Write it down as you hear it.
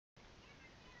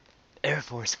Air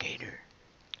Force Gator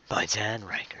by Dan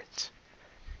Ryckert.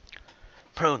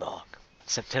 Prologue,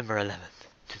 September 11th,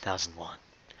 2001,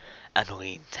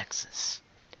 Abilene, Texas.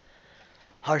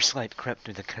 Harsh light crept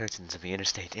through the curtains of the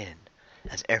Interstate Inn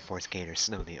as Air Force Gator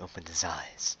slowly opened his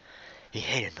eyes. He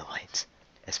hated the light,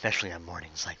 especially on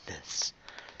mornings like this.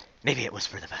 Maybe it was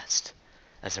for the best,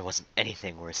 as there wasn't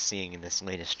anything worth seeing in this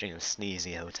latest string of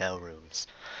sneezy hotel rooms.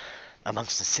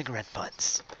 Amongst the cigarette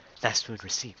butts, fast food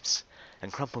receipts,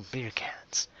 and crumpled beer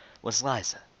cans was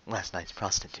Liza, last night's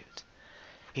prostitute.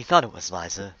 He thought it was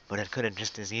Liza, but it could have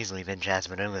just as easily been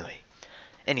Jasmine or Lily,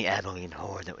 any Abilene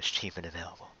whore that was cheap and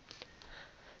available.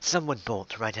 Some would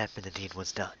bolt right after the deed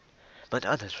was done, but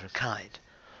others were kind,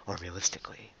 or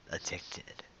realistically,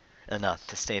 addicted, enough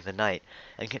to stay the night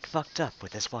and get fucked up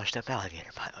with this washed-up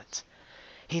alligator pilot.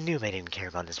 He knew they didn't care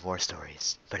about his war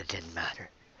stories, but it didn't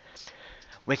matter.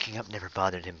 Waking up never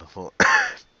bothered him before.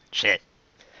 Shit.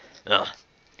 Ugh.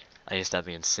 I just stopped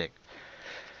being sick.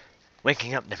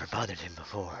 Waking up never bothered him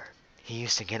before. He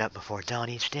used to get up before dawn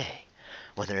each day,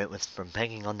 whether it was from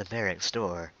banging on the barracks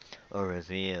door or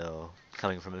reveal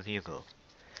coming from a bugle.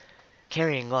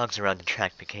 Carrying logs around the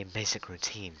track became basic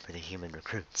routine for the human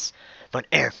recruits, but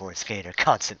Air Force Gator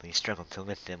constantly struggled to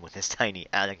lift them with his tiny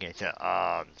alligator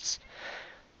arms.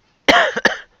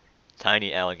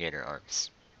 Tiny alligator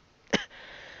arms.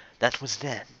 That was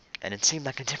then, and it seemed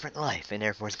like a different life in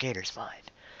Air Force Gator's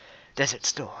mind. Desert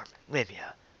Storm,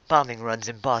 Libya, bombing runs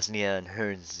in Bosnia and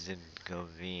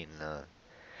Herzegovina.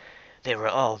 They were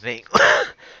all vague.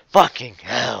 Fucking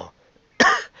hell.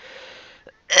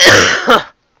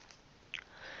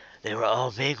 They were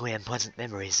all vaguely unpleasant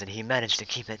memories that he managed to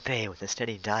keep at bay with a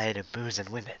steady diet of booze and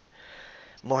women.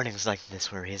 Mornings like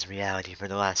this were his reality for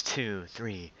the last 2,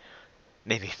 3,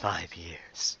 maybe 5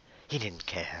 years. He didn't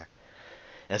care.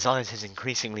 As long as his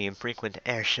increasingly infrequent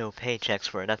air show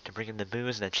paychecks were enough to bring him the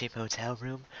booze in a cheap hotel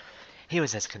room, he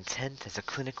was as content as a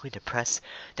clinically depressed,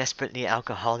 desperately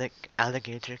alcoholic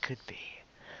alligator could be.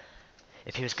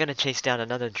 If he was going to chase down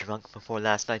another drunk before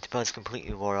last night's buzz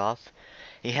completely wore off,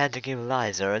 he had to give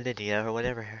Liza or Lydia or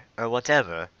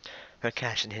whatever her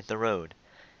cash and hit the road.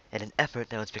 In an effort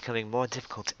that was becoming more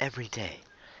difficult every day,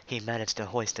 he managed to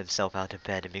hoist himself out of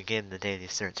bed and begin the daily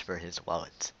search for his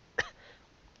wallet.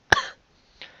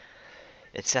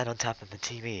 It sat on top of the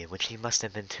TV, which he must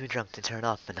have been too drunk to turn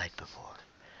off the night before.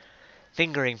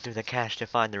 Fingering through the cash to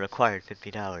find the required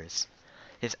 $50,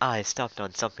 his eyes stopped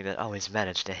on something that always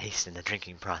managed to hasten the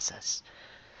drinking process.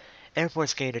 Air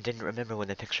Force Gator didn't remember when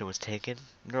the picture was taken,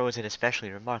 nor was it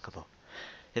especially remarkable.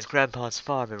 His grandpa's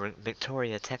farm in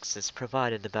Victoria, Texas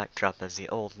provided the backdrop as the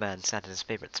old man sat in his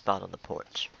favorite spot on the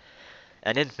porch.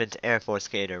 An infant Air Force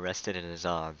Gator rested in his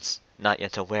arms, not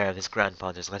yet aware of his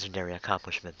grandfather's legendary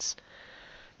accomplishments.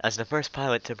 As the first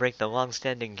pilot to break the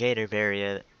long-standing Gator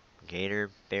barrier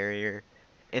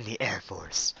in the Air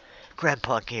Force,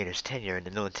 Grandpa Gator's tenure in the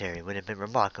military would have been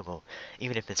remarkable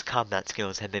even if his combat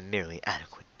skills had been merely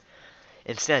adequate.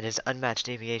 Instead, his unmatched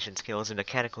aviation skills and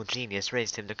mechanical genius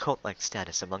raised him to cult-like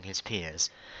status among his peers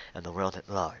and the world at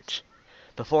large.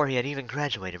 Before he had even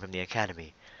graduated from the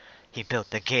academy, he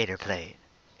built the Gator plane,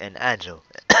 an agile,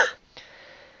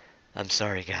 I'm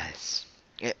sorry guys,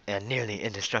 a nearly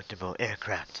indestructible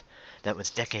aircraft that was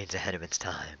decades ahead of its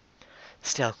time.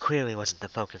 Stealth clearly wasn't the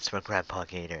focus for Grandpa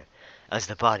Gator, as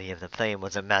the body of the plane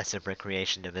was a massive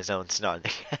recreation of his own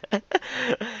snarling.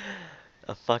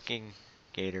 A fucking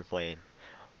Gator plane.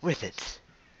 With it,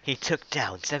 he took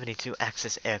down 72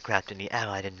 Axis aircraft in the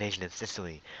Allied invasion of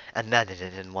Sicily and landed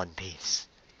it in one piece.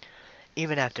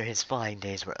 Even after his flying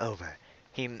days were over,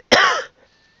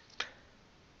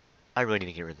 I really need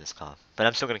to get rid of this cough, but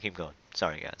I'm still gonna keep going.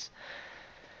 Sorry, guys.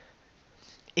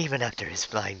 Even after his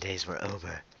flying days were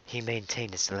over, he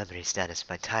maintained his celebrity status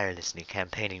by tirelessly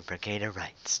campaigning for Gator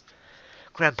rights.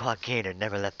 Grandpa Gator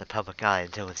never left the public eye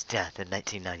until his death in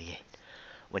 1998,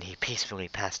 when he peacefully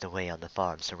passed away on the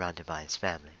farm surrounded by his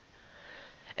family.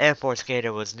 Air Force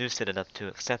Gator was lucid enough to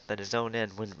accept that his own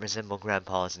end wouldn't resemble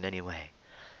Grandpa's in any way.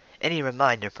 Any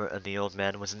reminder of the old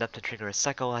man was enough to trigger a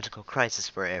psychological crisis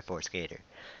for Air Force Gator,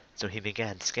 so he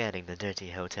began scanning the dirty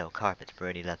hotel carpet for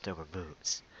any leftover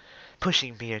booze.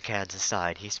 Pushing beer cans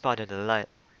aside, he spotted a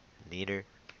liter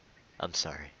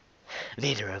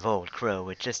of Old Crow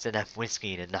with just enough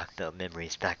whiskey to knock the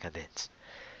memories back a bit.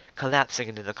 Collapsing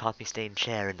into the coffee-stained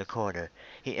chair in the corner,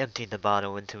 he emptied the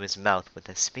bottle into his mouth with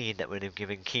a speed that would have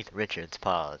given Keith Richards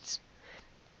pause.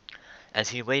 As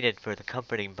he waited for the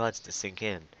comforting buzz to sink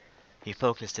in, he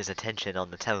focused his attention on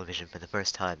the television for the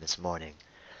first time this morning.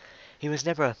 He was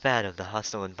never a fan of the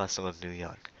hustle and bustle of New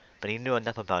York, but he knew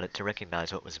enough about it to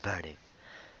recognize what was burning.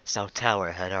 South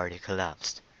Tower had already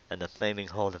collapsed, and the flaming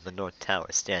hull of the North Tower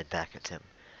stared back at him.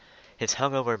 His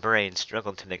hungover brain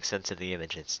struggled to make sense of the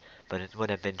images, but it would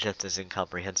have been just as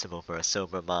incomprehensible for a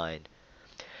sober mind.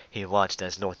 He watched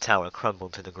as North Tower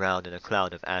crumbled to the ground in a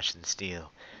cloud of ash and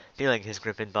steel, feeling his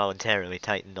grip involuntarily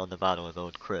tighten on the bottle of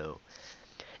Old Crow.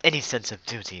 Any sense of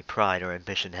duty, pride, or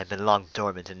ambition had been long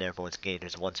dormant in Air Force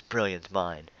Gator's once brilliant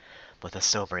mind, but the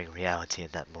sobering reality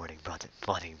of that morning brought it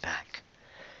flooding back.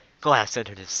 Glass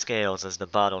entered his scales as the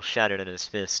bottle shattered in his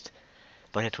fist,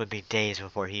 but it would be days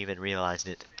before he even realized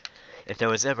it. If there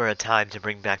was ever a time to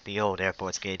bring back the old Air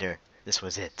Force Gator, this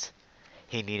was it.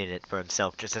 He needed it for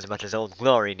himself just as much as Old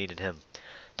Glory needed him.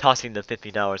 Tossing the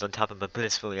 $50 on top of a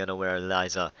blissfully unaware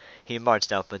Eliza, he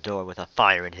marched out the door with a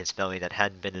fire in his belly that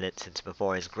hadn't been lit since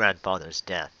before his grandfather's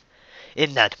death.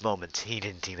 In that moment, he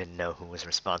didn't even know who was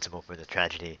responsible for the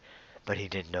tragedy, but he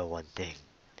did know one thing.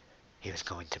 He was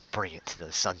going to bring it to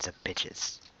those sons of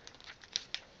bitches.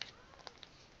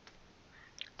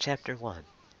 Chapter 1,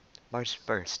 March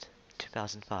 1st,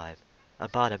 2005,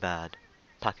 Abbottabad,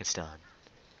 Pakistan.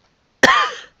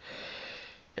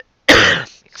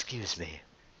 Excuse me.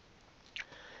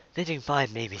 Fitting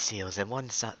 5 Navy SEALs and one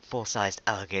full-sized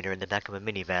alligator in the back of a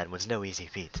minivan was no easy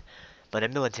feat, but a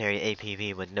military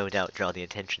APV would no doubt draw the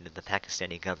attention of the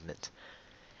Pakistani government.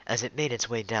 As it made its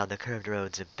way down the curved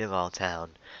roads of Bilal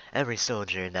town, every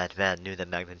soldier in that van knew the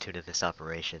magnitude of this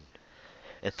operation.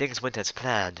 If things went as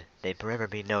planned, they'd forever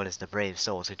be known as the brave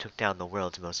souls who took down the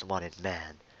world's most wanted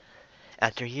man.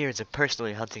 After years of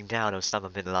personally hunting down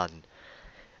Osama bin Laden,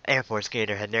 Air Force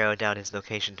Gator had narrowed down his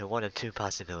location to one of two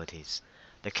possibilities: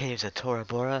 the caves of Tora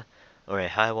Bora, or a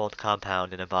high-walled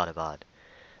compound in Abbottabad.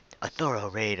 A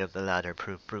thorough raid of the latter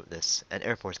proved fruitless, and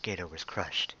Air Force Gator was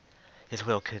crushed. His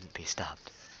will couldn't be stopped,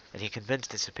 and he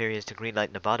convinced his superiors to greenlight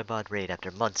an Abbottabad raid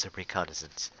after months of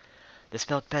reconnaissance. This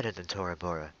felt better than Tora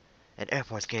Bora, and Air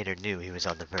Force Gator knew he was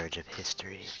on the verge of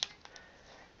history.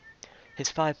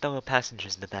 His 5 fellow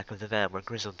passengers in the back of the van were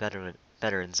grizzled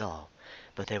veterans all,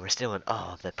 but they were still in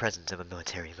awe of the presence of a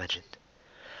military legend.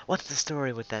 "What's the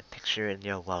story with that picture in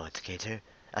your wallet, Gator?"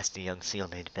 asked a young SEAL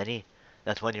named Benny.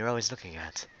 "That one you're always looking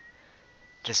at."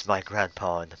 "Just my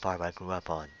grandpa and the farm I grew up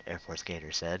on," Air Force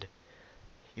Gator said.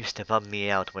 "Used to bum me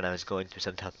out when I was going through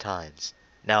some tough times.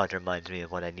 Now it reminds me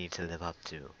of what I need to live up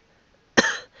to."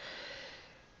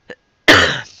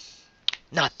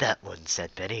 "Not that one,"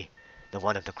 said Benny. "The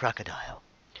one of the crocodile."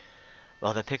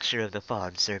 While the picture of the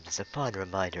farm served as a fond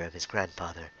reminder of his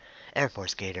grandfather, Air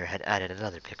Force Gator had added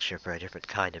another picture for a different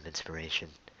kind of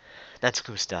inspiration. "That's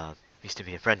Gustav. Used to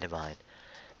be a friend of mine."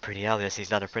 "Pretty obvious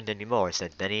he's not a friend anymore,"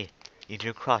 said Benny. "You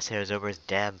drew crosshairs over his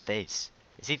damn face.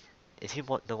 Is he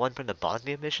the one from the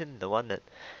Bosnia mission? The one that..."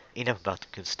 "Enough about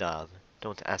Gustav.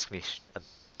 Don't ask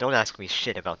me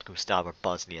shit about Gustav or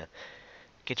Bosnia.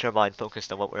 Get your mind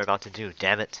focused on what we're about to do,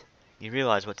 damn it. You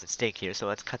realize what's at stake here, so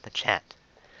let's cut the chat."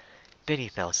 Benny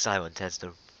fell silent as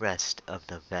the rest of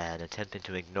the van attempted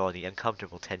to ignore the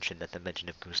uncomfortable tension that the mention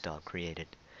of Gustav created.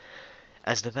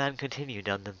 As the van continued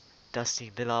down the dusty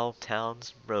Bilal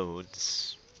town's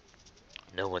roads,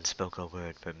 no one spoke a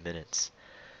word for minutes.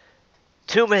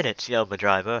 "2 minutes!" yelled the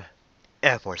driver.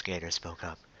 Air Force Gator spoke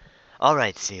up. "All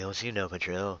right, SEALs, you know the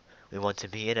drill. We want to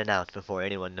be in and out before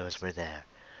anyone knows we're there.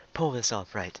 Pull this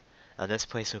off right, and this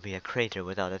place will be a crater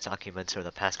without its occupants or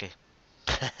the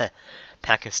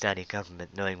Pakistani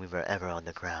government knowing we were ever on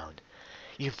the ground.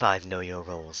 You 5 know your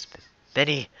roles.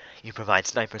 Benny, you provide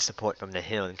sniper support from the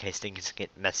hill in case things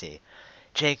get messy.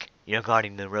 Jake, you're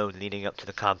guarding the road leading up to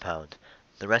the compound.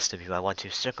 The rest of you I want you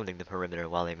circling the perimeter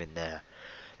while I'm in there.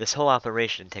 This whole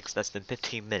operation takes less than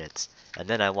 15 minutes, and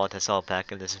then I want us all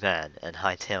back in this van and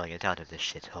hightailing it out of this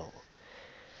shithole."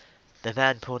 The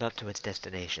van pulled up to its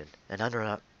destination, an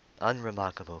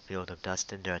unremarkable field of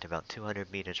dust and dirt about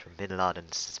 200 meters from Bin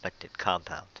Laden's suspected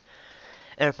compound.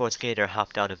 Air Force Gator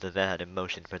hopped out of the van and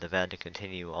motioned for the van to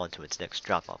continue on to its next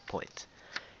drop-off point.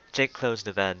 Jake closed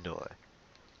the van door.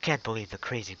 "Can't believe the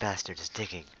crazy bastard is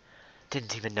digging.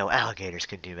 Didn't even know alligators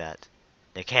could do that."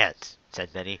 "They can't,"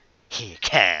 said Benny. "He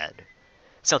can.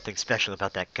 Something special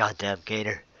about that goddamn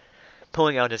gator."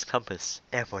 Pulling out his compass,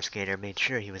 Air Force Gator made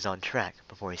sure he was on track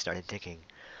before he started digging.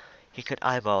 He could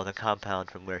eyeball the compound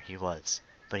from where he was,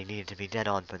 but he needed to be dead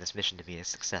on for this mission to be a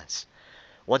success.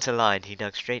 Once aligned, he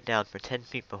dug straight down for 10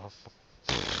 feet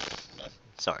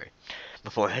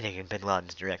before heading in Bin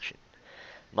Laden's direction.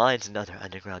 Mines and other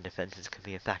underground defenses could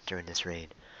be a factor in this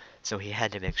raid, so he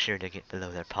had to make sure to get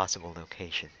below their possible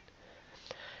location.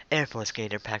 Air Force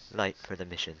Gator packed light for the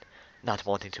mission, not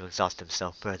wanting to exhaust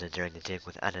himself further during the dig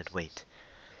with added weight.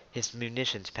 His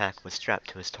munitions pack was strapped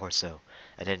to his torso,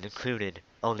 and it included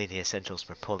only the essentials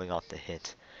for pulling off the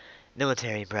hit.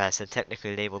 Military brass had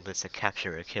technically labeled this a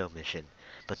capture or kill mission,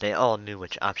 but they all knew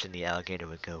which option the alligator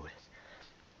would go with.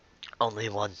 Only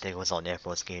one thing was on Air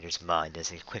Force Gator's mind as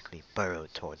he quickly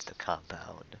burrowed towards the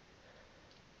compound.